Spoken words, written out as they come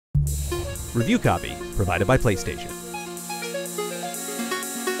Review copy provided by PlayStation.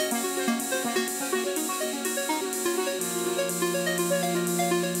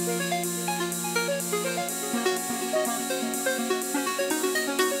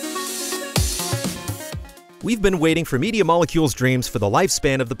 We've been waiting for Media Molecule's Dreams for the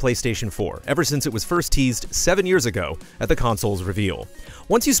lifespan of the PlayStation 4, ever since it was first teased 7 years ago at the console's reveal.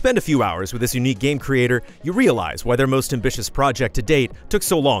 Once you spend a few hours with this unique game creator, you realize why their most ambitious project to date took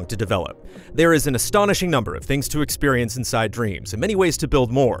so long to develop. There is an astonishing number of things to experience inside Dreams, and many ways to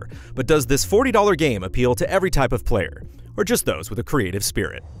build more, but does this $40 game appeal to every type of player, or just those with a creative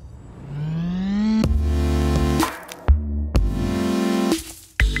spirit?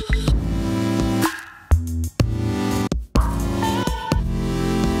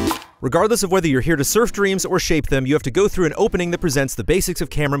 Regardless of whether you're here to surf dreams or shape them, you have to go through an opening that presents the basics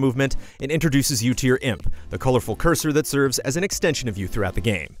of camera movement and introduces you to your imp, the colorful cursor that serves as an extension of you throughout the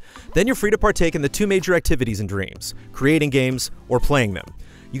game. Then you're free to partake in the two major activities in Dreams, creating games or playing them.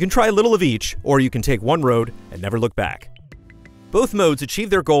 You can try a little of each, or you can take one road and never look back. Both modes achieve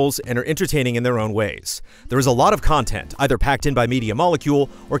their goals and are entertaining in their own ways. There is a lot of content, either packed in by Media Molecule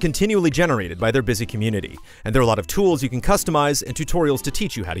or continually generated by their busy community, and there are a lot of tools you can customize and tutorials to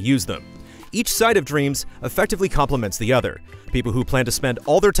teach you how to use them. Each side of Dreams effectively complements the other. People who plan to spend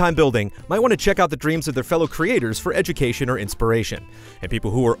all their time building might want to check out the dreams of their fellow creators for education or inspiration, and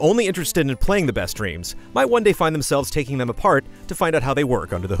people who are only interested in playing the best dreams might one day find themselves taking them apart to find out how they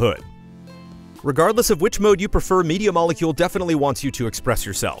work under the hood. Regardless of which mode you prefer, Media Molecule definitely wants you to express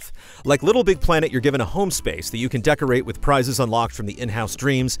yourself. Like Little Big Planet, you're given a home space that you can decorate with prizes unlocked from the in-house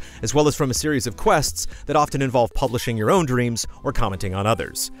dreams, as well as from a series of quests that often involve publishing your own dreams or commenting on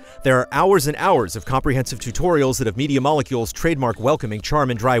others. There are hours and hours of comprehensive tutorials that have Media Molecule's trademark welcoming charm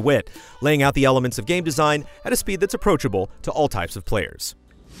and dry wit, laying out the elements of game design at a speed that's approachable to all types of players.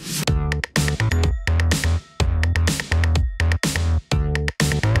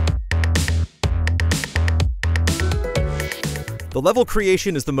 The level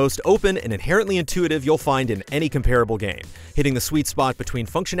creation is the most open and inherently intuitive you'll find in any comparable game, hitting the sweet spot between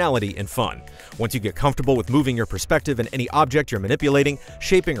functionality and fun. Once you get comfortable with moving your perspective and any object you're manipulating,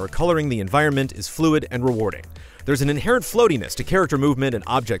 shaping or coloring the environment is fluid and rewarding. There's an inherent floatiness to character movement and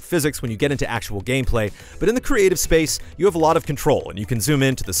object physics when you get into actual gameplay, but in the creative space, you have a lot of control and you can zoom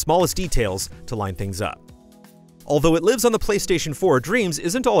in to the smallest details to line things up. Although it lives on the PlayStation 4, Dreams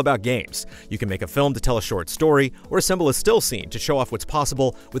isn't all about games. You can make a film to tell a short story, or assemble a still scene to show off what's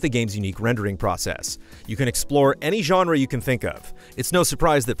possible with the game's unique rendering process. You can explore any genre you can think of. It's no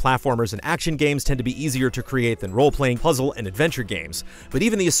surprise that platformers and action games tend to be easier to create than role-playing, puzzle, and adventure games, but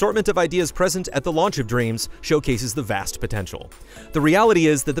even the assortment of ideas present at the launch of Dreams showcases the vast potential. The reality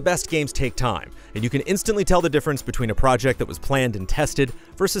is that the best games take time, and you can instantly tell the difference between a project that was planned and tested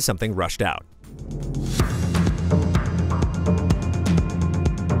versus something rushed out.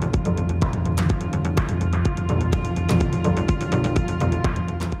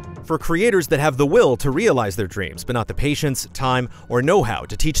 For creators that have the will to realize their dreams, but not the patience, time, or know-how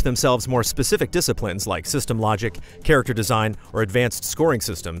to teach themselves more specific disciplines like system logic, character design, or advanced scoring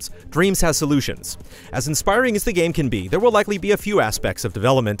systems, Dreams has solutions. As inspiring as the game can be, there will likely be a few aspects of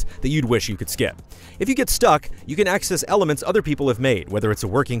development that you'd wish you could skip. If you get stuck, you can access elements other people have made, whether it's a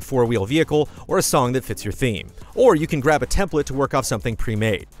working four-wheel vehicle or a song that fits your theme. Or you can grab a template to work off something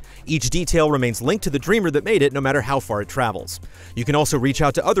pre-made. Each detail remains linked to the dreamer that made it no matter how far it travels. You can also reach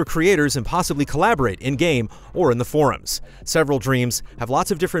out to other creators and possibly collaborate in-game or in the forums. Several Dreams have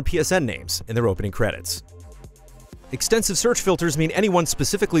lots of different PSN names in their opening credits. Extensive search filters mean anyone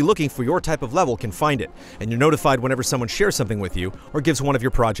specifically looking for your type of level can find it, and you're notified whenever someone shares something with you or gives one of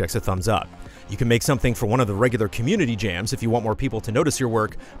your projects a thumbs up. You can make something for one of the regular community jams if you want more people to notice your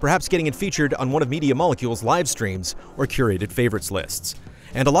work, perhaps getting it featured on one of Media Molecule's live streams or curated favorites lists.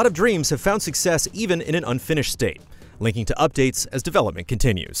 And a lot of Dreams have found success even in an unfinished state, linking to updates as development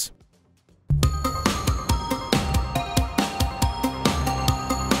continues.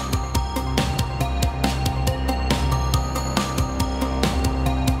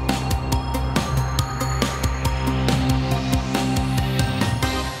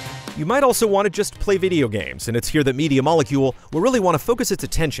 You might also want to just play video games, and it's here that Media Molecule will really want to focus its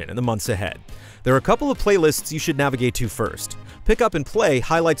attention in the months ahead. There are a couple of playlists you should navigate to first. Pick Up and Play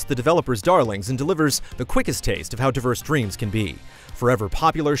highlights the developer's darlings and delivers the quickest taste of how diverse Dreams can be. Forever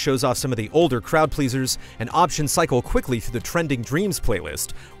Popular shows off some of the older crowd pleasers, and options cycle quickly through the trending Dreams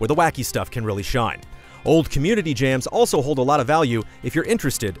playlist, where the wacky stuff can really shine. Old community jams also hold a lot of value if you're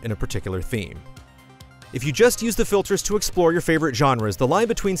interested in a particular theme. If you just use the filters to explore your favorite genres, the line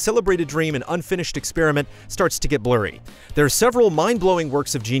between celebrated dream and unfinished experiment starts to get blurry. There are several mind-blowing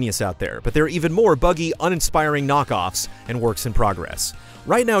works of genius out there, but there are even more buggy, uninspiring knockoffs and works in progress.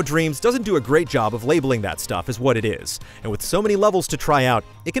 Right now, Dreams doesn't do a great job of labeling that stuff as what it is, and with so many levels to try out,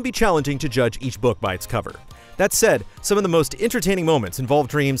 it can be challenging to judge each book by its cover. That said, some of the most entertaining moments involve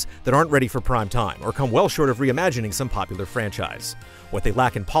dreams that aren't ready for prime time or come well short of reimagining some popular franchise. What they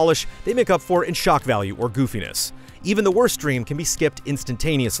lack in polish, they make up for in shock value or goofiness. Even the worst dream can be skipped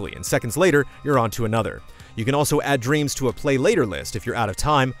instantaneously, and seconds later, you're on to another. You can also add dreams to a play later list if you're out of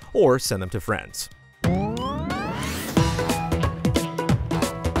time, or send them to friends.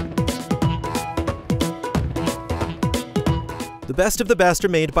 The best of the best are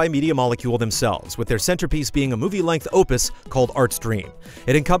made by Media Molecule themselves, with their centerpiece being a movie-length opus called Art's Dream.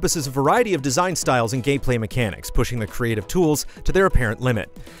 It encompasses a variety of design styles and gameplay mechanics, pushing the creative tools to their apparent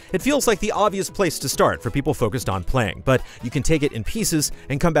limit. It feels like the obvious place to start for people focused on playing, but you can take it in pieces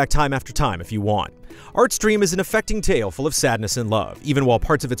and come back time after time if you want. Art's Dream is an affecting tale full of sadness and love, even while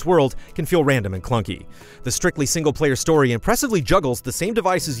parts of its world can feel random and clunky. The strictly single-player story impressively juggles the same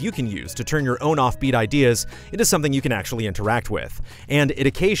devices you can use to turn your own offbeat ideas into something you can actually interact with, and it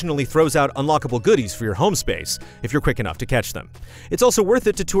occasionally throws out unlockable goodies for your home space if you're quick enough to catch them. It's also worth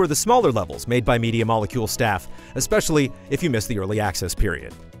it to tour the smaller levels made by Media Molecule staff, especially if you miss the early access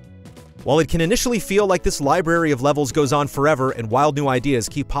period. While it can initially feel like this library of levels goes on forever and wild new ideas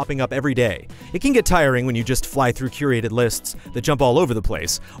keep popping up every day, it can get tiring when you just fly through curated lists that jump all over the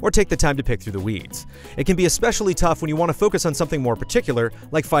place, or take the time to pick through the weeds. It can be especially tough when you want to focus on something more particular,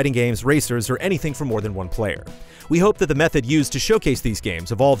 like fighting games, racers, or anything for more than one player. We hope that the method used to showcase these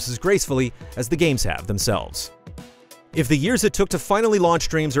games evolves as gracefully as the games have themselves. If the years it took to finally launch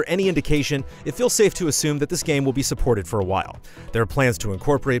Dreams are any indication, it feels safe to assume that this game will be supported for a while. There are plans to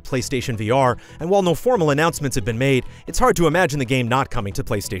incorporate PlayStation VR, and while no formal announcements have been made, it's hard to imagine the game not coming to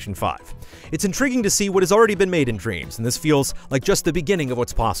PlayStation 5. It's intriguing to see what has already been made in Dreams, and this feels like just the beginning of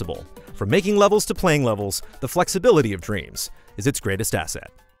what's possible. From making levels to playing levels, the flexibility of Dreams is its greatest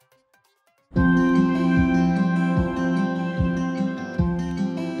asset.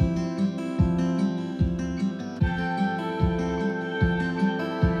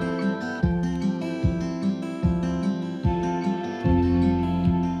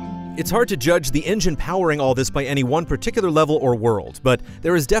 It's hard to judge the engine powering all this by any one particular level or world, but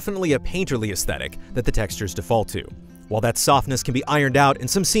there is definitely a painterly aesthetic that the textures default to. While that softness can be ironed out and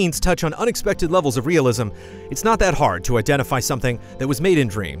some scenes touch on unexpected levels of realism, it's not that hard to identify something that was made in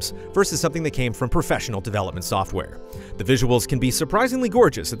Dreams versus something that came from professional development software. The visuals can be surprisingly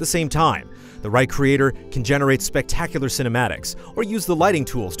gorgeous at the same time. The right creator can generate spectacular cinematics or use the lighting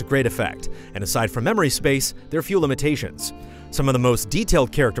tools to great effect, and aside from memory space, there are few limitations. Some of the most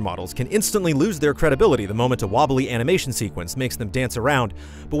detailed character models can instantly lose their credibility the moment a wobbly animation sequence makes them dance around,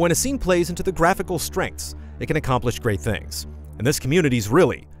 but when a scene plays into the graphical strengths, it can accomplish great things. And this community's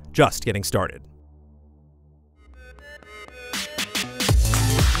really just getting started.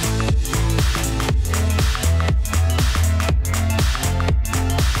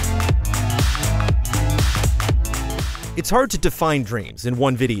 It's hard to define Dreams in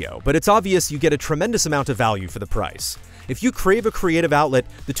one video, but it's obvious you get a tremendous amount of value for the price. If you crave a creative outlet,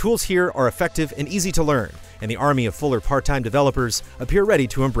 the tools here are effective and easy to learn, and the army of fuller part-time developers appear ready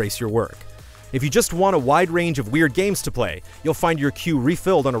to embrace your work. If you just want a wide range of weird games to play, you'll find your queue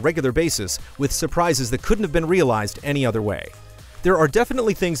refilled on a regular basis with surprises that couldn't have been realized any other way. There are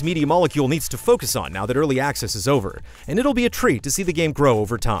definitely things Media Molecule needs to focus on now that early access is over, and it'll be a treat to see the game grow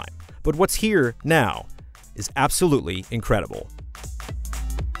over time. But what's here now is absolutely incredible.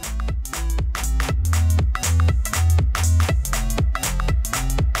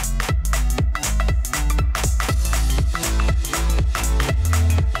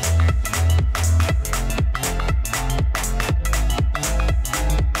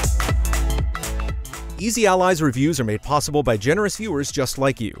 Easy Allies reviews are made possible by generous viewers just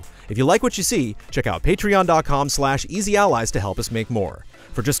like you. If you like what you see, check out patreon.com/EasyAllies to help us make more.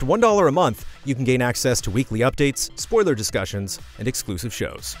 For just $1 a month, you can gain access to weekly updates, spoiler discussions, and exclusive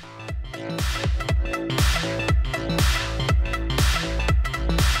shows.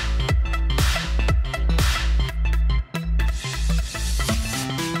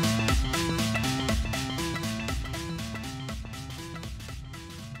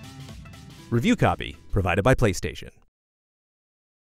 Review copy provided by PlayStation.